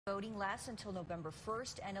Voting lasts until November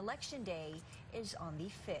 1st, and Election Day is on the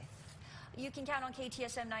 5th. You can count on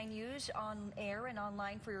KTSM 9 News on air and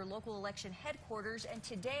online for your local election headquarters. And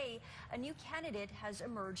today, a new candidate has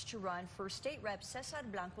emerged to run for State Rep Cesar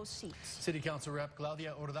Blanco's seat. City Council Rep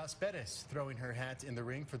Claudia Ordaz-Perez throwing her hat in the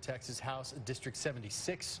ring for Texas House District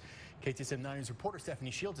 76. KTSM 9 News reporter Stephanie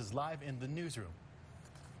Shields is live in the newsroom.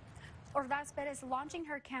 Ordaz-Perez launching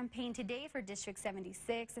her campaign today for District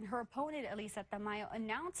 76, and her opponent, Elisa Tamayo,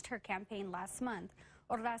 announced her campaign last month.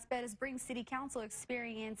 Ordaz-Perez brings city council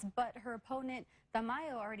experience, but her opponent,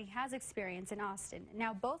 Tamayo, already has experience in Austin.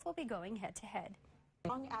 Now both will be going head-to-head.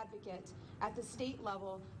 Strong advocate at the state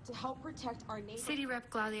level to help protect our neighborhoods. City Rep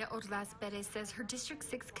Claudia Ordaz-Perez says her District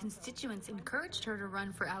 6 constituents encouraged her to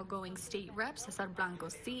run for outgoing State Rep Cesar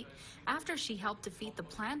Blanco's seat after she helped defeat the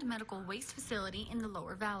planned medical waste facility in the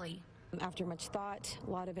Lower Valley. After much thought,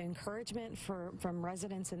 a lot of encouragement from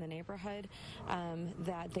residents in the neighborhood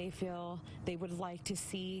that they feel they would like to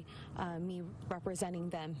see me representing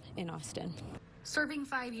them in Austin. Serving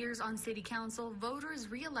 5 years on City Council, voters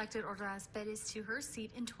re-elected Ordaz-Perez to her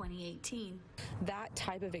seat in 2018. That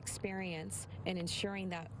type of experience and ensuring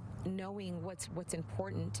that knowing what's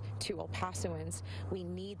important to El Pasoans, we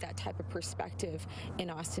need that type of perspective in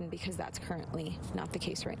Austin because that's currently not the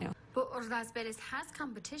case right now. But Ordaz-Perez has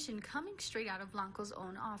competition coming straight out of Blanco's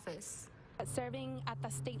own office. Serving at the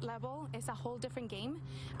state level is a whole different game,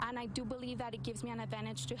 and I do believe that it gives me an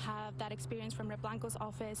advantage to have that experience from Rep Blanco's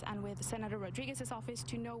office and with Senator Rodriguez's office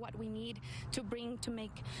to know what we need to bring to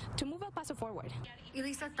move El Paso forward.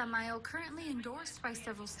 Elisa Tamayo, currently endorsed by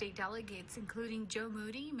several state delegates, including Joe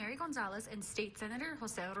Moody, Mary Gonzalez, and State Senator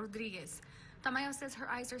Jose Rodriguez. Tamayo says her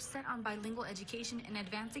eyes are set on bilingual education and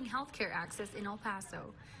advancing healthcare access in El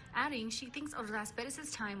Paso, adding she thinks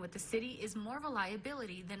Ordaz-Perez's time with the city is more of a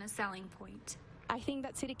liability than a selling point. I think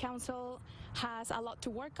that City Council has a lot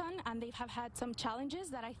to work on, and they have had some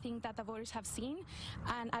challenges that I think that the voters have seen,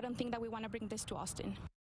 and I don't think that we want to bring this to Austin.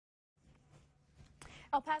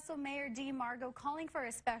 El Paso Mayor Dee Margo calling for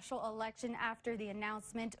a special election after the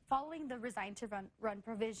announcement following the resign to run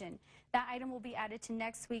provision. That item will be added to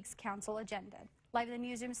next week's council agenda. Live in the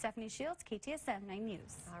newsroom, Stephanie Shields, KTSM 9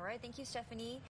 News. All right, thank you, Stephanie.